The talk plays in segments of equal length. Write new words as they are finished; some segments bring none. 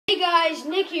guys,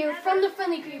 Nick here from the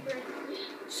Friendly Creeper.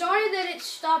 Sorry that it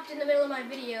stopped in the middle of my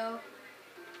video,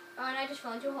 and I just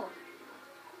fell into a hole.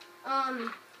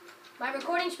 My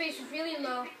recording space was really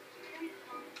low,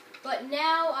 but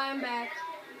now I'm back,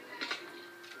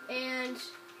 and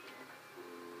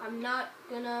I'm not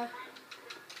gonna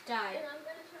die. And I'm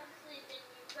gonna try to sleep, and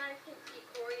you guys can see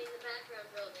Cory in the background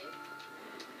building.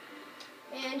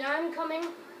 And I'm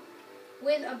coming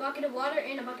with a bucket of water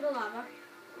and a bucket of lava.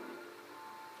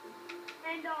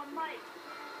 And Mike,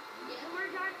 Yeah. when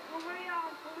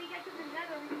we get to the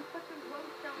nether, we can put some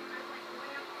glowstone as like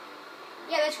lamp.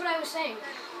 Yeah, that's what I was saying.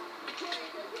 Cory,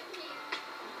 look at me.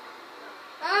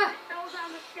 Ah! Fell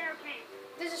down the staircase.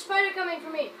 There's a spider coming for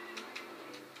me.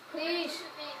 Please.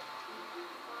 Look at me.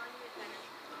 Oh, I'm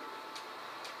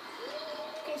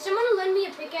gonna Can someone lend me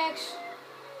a pickaxe?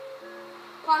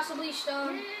 Possibly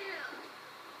stone.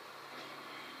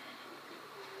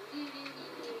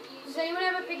 Does anyone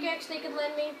have a pickaxe they could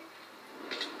lend me?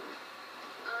 Not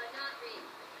me.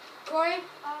 Cory?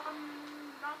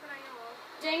 Not that I know of.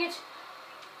 Dang it.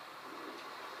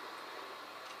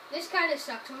 This kind of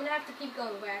sucks. I'm going to have to keep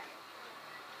going back.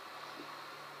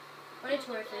 But it's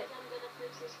worth it. I'm gonna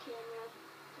fix this camera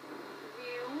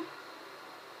view.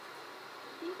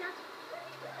 I think that's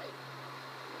pretty good.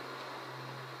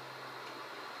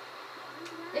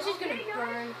 This is going to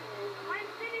burn. I'm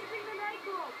finishing the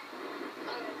nightclub.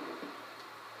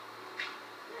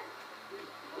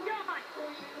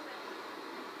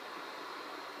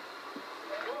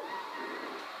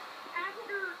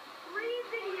 After 3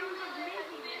 videos of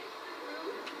making it,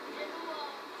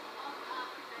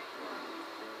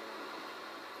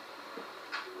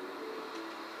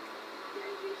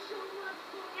 Thank you so much.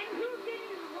 and who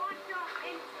didn't watch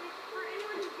and for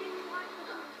anyone who didn't watch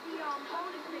the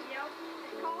bonus video,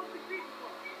 it's called the Creeper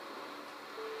Club.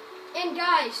 And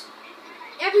guys,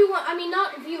 everyone, I mean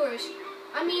not viewers,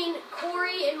 I mean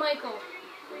Cory and Michael.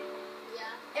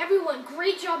 Yeah. Everyone,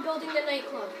 great job building the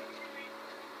nightclub.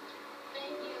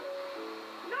 Thank you.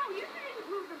 No, you should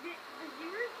include the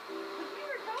viewers. The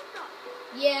viewers helped us.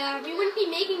 Yeah, we wouldn't be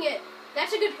making it.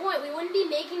 That's a good point. We wouldn't be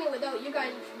making it without you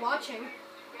guys watching.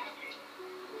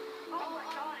 Oh my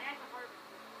god, that's a hard.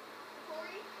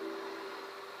 Cory,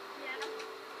 Yeah.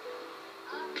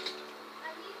 I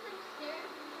need some stairs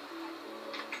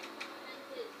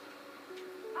fences.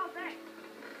 Oh, thanks.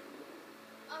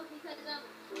 Oh, because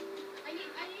I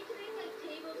need to make like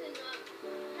tables and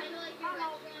kind of like your I'll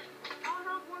help. restaurant. I'll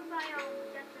help once I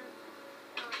get the.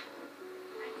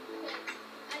 Okay.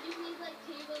 I just need like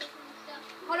tables and stuff.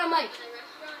 Hold on, Mike. My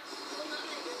restaurant. Well, not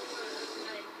my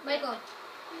restaurant. Michael,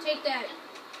 take that.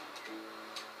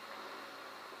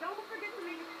 Don't forget to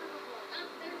make it suitable. I'm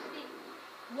thirsty.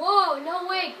 Whoa, no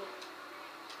way.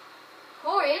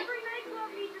 Cory? Every nightclub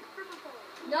needs a stripper pole.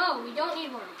 No, we don't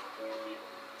need one.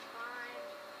 Fine.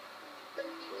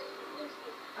 Thirsty.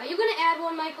 Are you going to add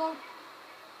one, Michael?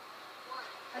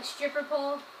 What? A stripper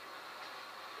pole?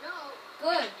 No.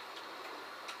 Good.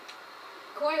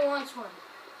 Cory wants one.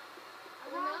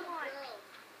 I'm Wrong not one. girl.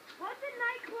 What's a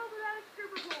nightclub without a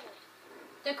stripper pole?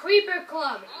 The Creeper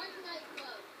Club. Our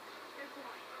nightclub. There's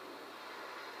one.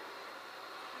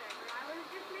 Whatever. I was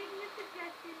just making a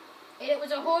suggestion. And it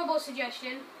was a horrible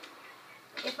suggestion,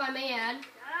 if I may add.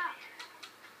 Shut up.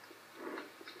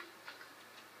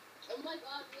 Oh my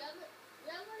god, we have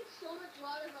like so much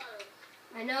water bottles.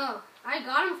 I know. I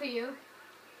got them for you.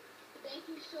 Thank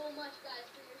you so much, guys,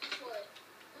 for your support.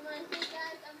 And when I say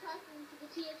guys, I'm talking to the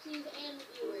TFCs and the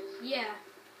viewers. Yeah.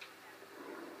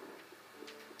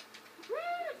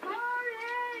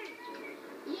 Party!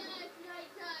 Yeah, it's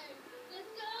nighttime.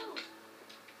 Let's go.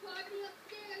 Party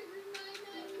upstairs in my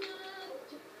nightclub.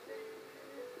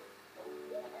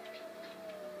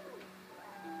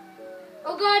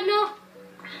 Oh god, no!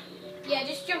 Yeah,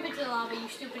 just jump into the lava, you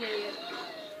stupid idiot.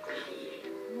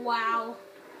 Wow.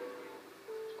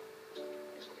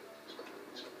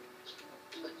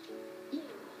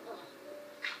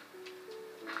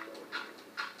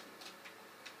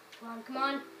 Come on, come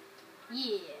on.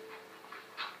 Yeah.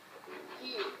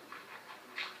 Yeah.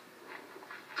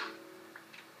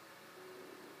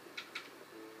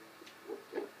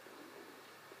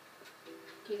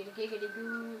 Giggity giggity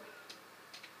goo.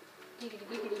 Giggity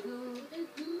giggity goo.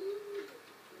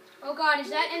 Oh god, is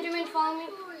that Enderman following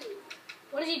me?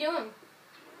 What is he doing?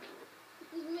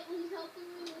 He's helping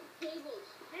me with tables.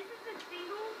 This is the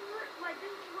singles,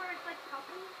 this is where it's like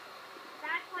couples.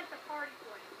 That's like the party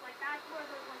place. Like that's where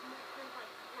there's like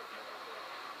work.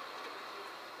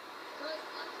 So it's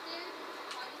upstairs in the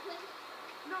party place?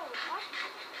 No, up.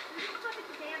 This is like a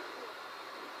dance floor.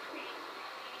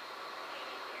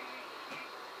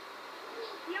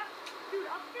 Yep, dude,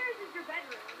 upstairs is your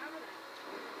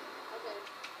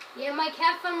Yeah, Mike,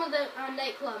 have fun with the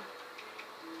nightclub.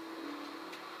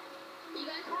 You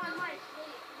guys Come on, are Mike.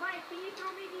 Mike, can you throw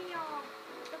me the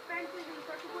fences and the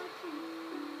circle boards?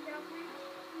 Yeah, please.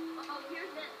 Oh,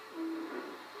 here's it.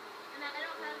 And I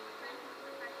don't have fences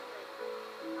in my place.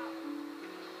 Oh.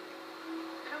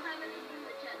 I don't have anything in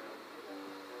the chest.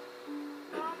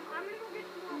 I'm gonna go get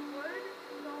some more wood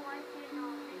so I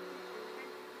can make some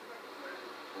fences and circle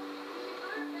boards. You should go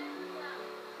to bed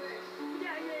first.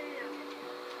 Yeah.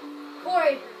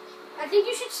 Cory, I think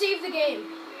you should save the game.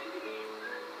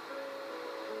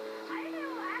 I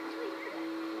know, actually did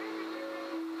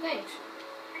it. Thanks.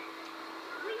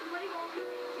 Please wait all the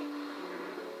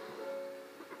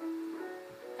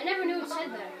I never knew it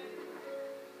said that.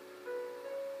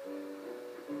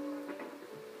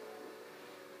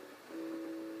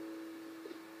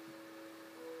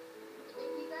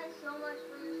 Thank you guys so much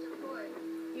for your support.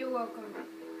 You're welcome.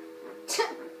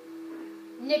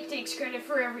 Nick takes credit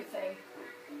for everything.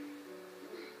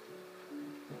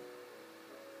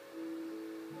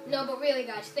 No, but really,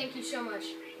 guys, thank you so much.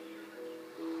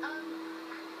 The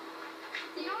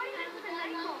audience is a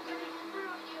nice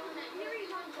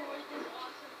series on board this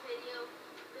awesome video.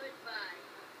 Goodbye.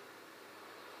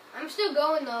 I'm still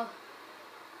going, though.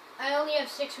 I only have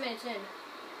 6 minutes in.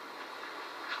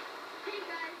 Hey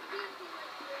guys,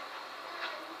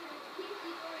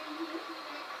 TFC Cory and TFC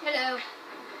next. Hello.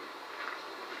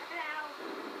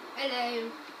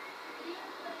 Hello.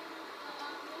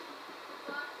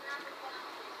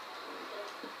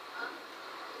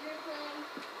 You're playing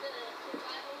the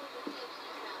survival of the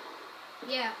TFCs now.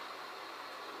 Yeah.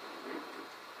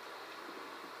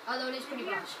 Although it is pretty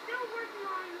We're boss. still working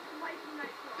on Life in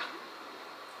Nightclub.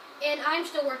 And I'm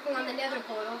still working on the nether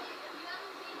portal. If you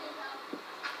haven't seen this, I'll just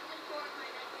short my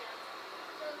neck down.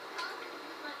 So, how this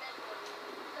is my neck down?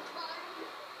 The bottom.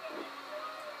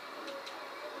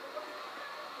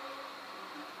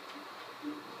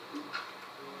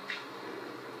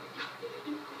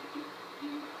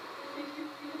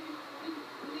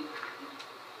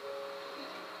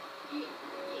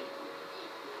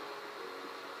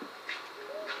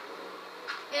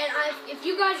 And if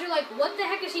you guys are like, what the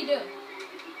heck is he doing?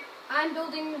 I'm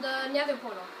building the nether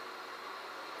portal.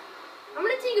 I'm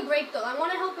gonna take a break though. I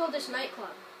want to help build this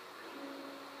nightclub.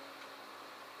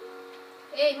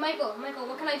 Hey, Michael,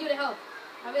 what can I do to help?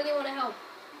 I really want to help.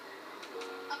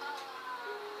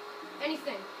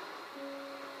 Anything. You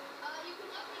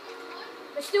can help me get one.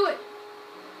 Let's do it.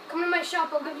 Come to my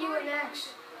shop. I'll give you an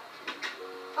axe.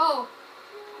 Oh.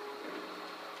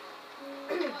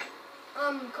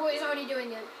 Cory's already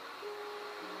doing it.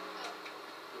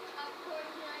 Cory,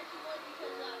 can I see one?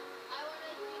 Because I want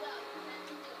to do that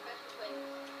fencing to the pressure plate.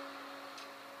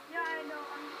 Yeah, I know.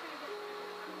 I'm just gonna get.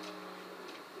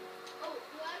 Oh,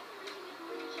 do I have permission to go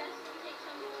in your chest and take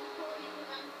some from Cory because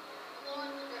I'm low on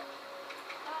hunger?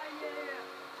 Yeah. I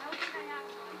don't think I have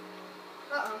one.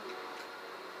 Uh-oh.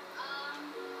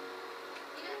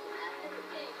 He doesn't have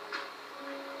anything.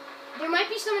 There might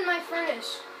be some in my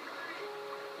furnace.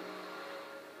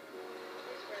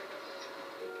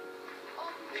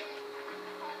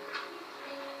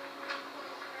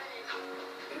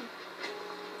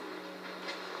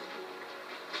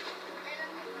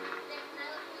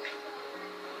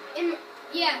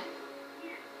 Yeah.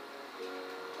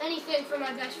 Anything for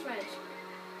my best friend.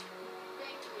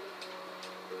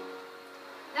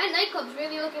 That nightclub's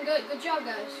really looking good. Good job,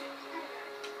 guys.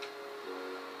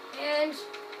 And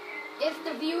if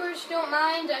the viewers don't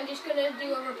mind, I'm just gonna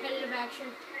do a repetitive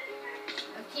action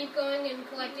of keep going and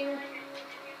collecting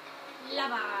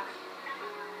lava.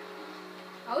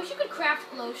 I wish you could craft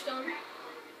glowstone.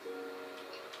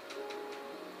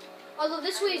 Although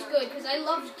this way is good because I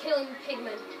love killing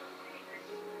pigmen.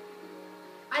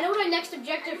 I know what our next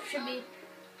objective should be,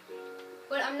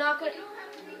 but I'm not gonna. You don't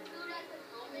have any food at the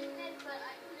moment, Nick, but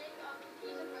I can make a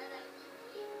piece of bread out of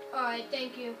sweet. Alright,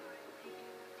 thank you.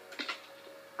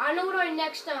 I know what our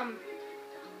next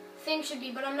thing should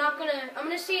be, but I'm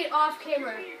gonna say it off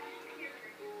camera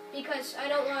because I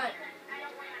don't want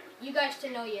you guys to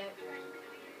know yet.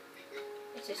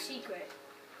 It's a secret.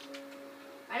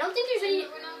 I don't think there's any.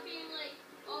 We're not being like,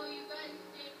 oh, you guys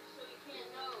think so you can't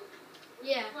know.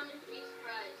 Yeah. We want it to be a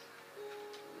surprise.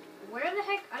 Where the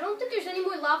heck? I don't think there's any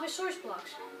more lava source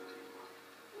blocks.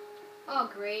 Oh,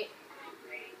 great.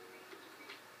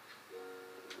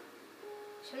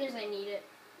 As soon as I need it.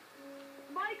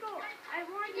 Michael, I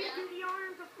want you to do the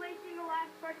honors of placing the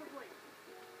last pressure plate.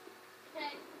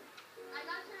 Okay. I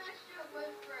got some extra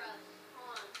wood for us.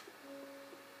 Hold on.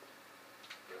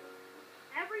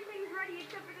 Everything's ready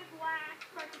except for this last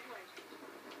pressure plate.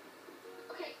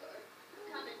 Okay, Cory.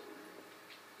 Coming.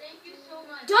 Thank you so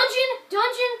much. Dungeon!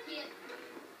 Dungeon!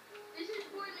 This is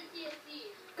for the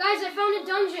TFC. Guys, I found a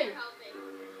dungeon.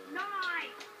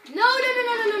 Nice. No, no, no,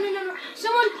 no, no, no, no, no.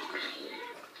 Someone.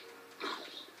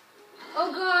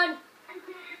 Oh, God.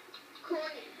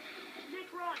 Cory. Nick,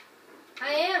 run.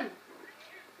 I am.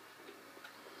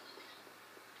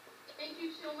 Thank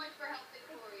you so much for helping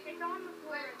Cory. It's on the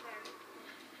floor right there.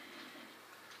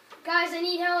 Guys, I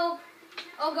need help.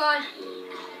 Oh, God.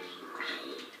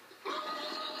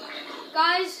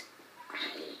 Guys.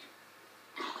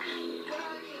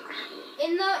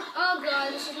 In the. Oh,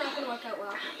 God. This is not going to work out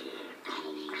well.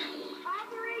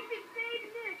 Operation Save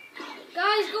Nick.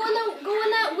 Guys, go in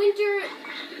that winter.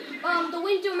 The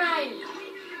winter mine.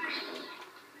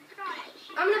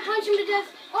 I'm going to punch him to death.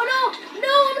 Oh, no.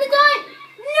 No, I'm going to die.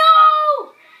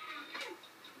 No!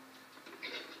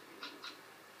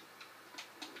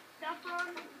 Stuff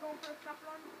run. Going for a stuff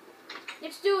run.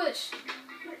 Let's do this.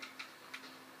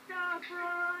 Stuff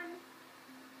run.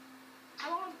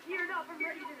 I'm all geared up. I'm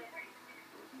ready to do this.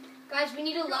 Guys, we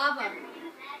need a lava.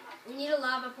 We need a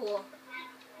lava pool.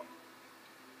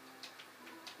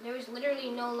 There was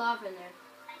literally no lava in there.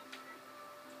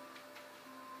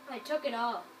 I took it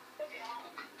all.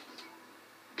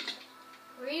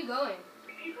 Where are you going?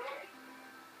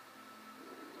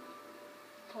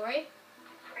 Cory?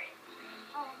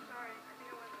 Oh, I'm sorry. I think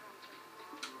I went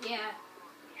wrong. Yeah.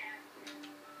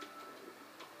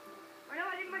 Oh no,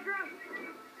 I did my drum.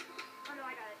 Oh no,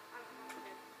 I got it. I'm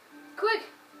good. Quick!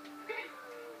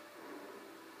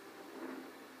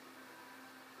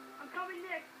 I'm coming,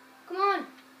 Nick. Come on!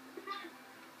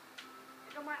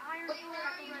 I got my iron sword.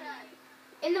 I'm ready.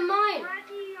 In the mine! We're at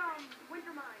the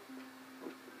winter mine.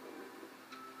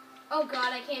 Oh,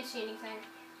 God, I can't see anything.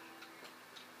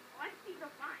 Oh, I see so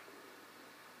fine.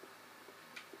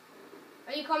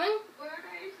 Are you coming? Where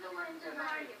is the winter Behind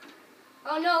mine? you.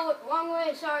 Oh, no, wrong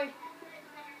way, sorry.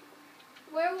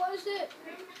 Where was it?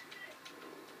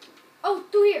 Oh,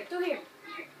 through here, through here.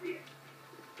 Where'd you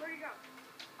go?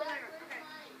 That's Okay. where the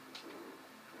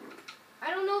mine.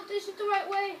 I don't know if this is the right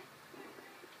way.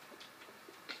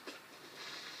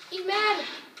 He's mad.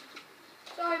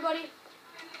 Sorry, buddy.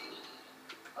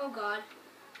 Oh, God.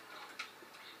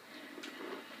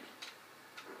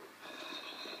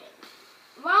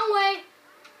 Wrong way.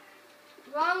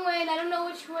 Wrong way. I don't know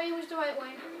which way was the right way.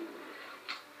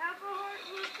 Have a heart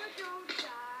with the don't die.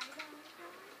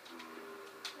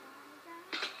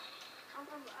 I'm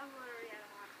literally at a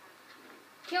hot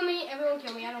spot. Kill me. Everyone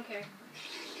kill me. I don't care.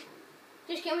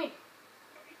 Just kill me.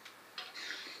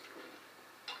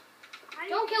 How do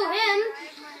Don't you kill die? him.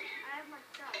 I have my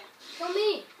stuff. Kill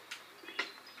me.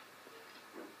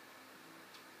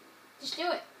 Just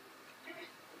do it.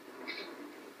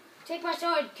 Take my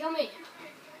sword. Kill me.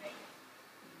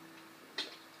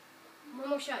 One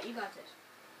more shot. You got this.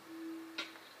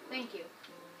 Thank you.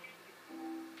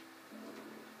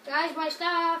 Guys, my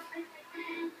stuff.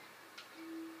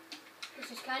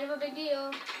 This is kind of a big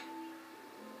deal.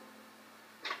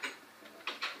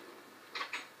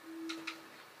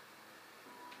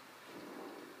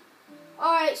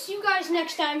 Alright, see you guys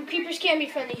next time. Creepers can be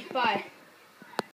friendly. Bye.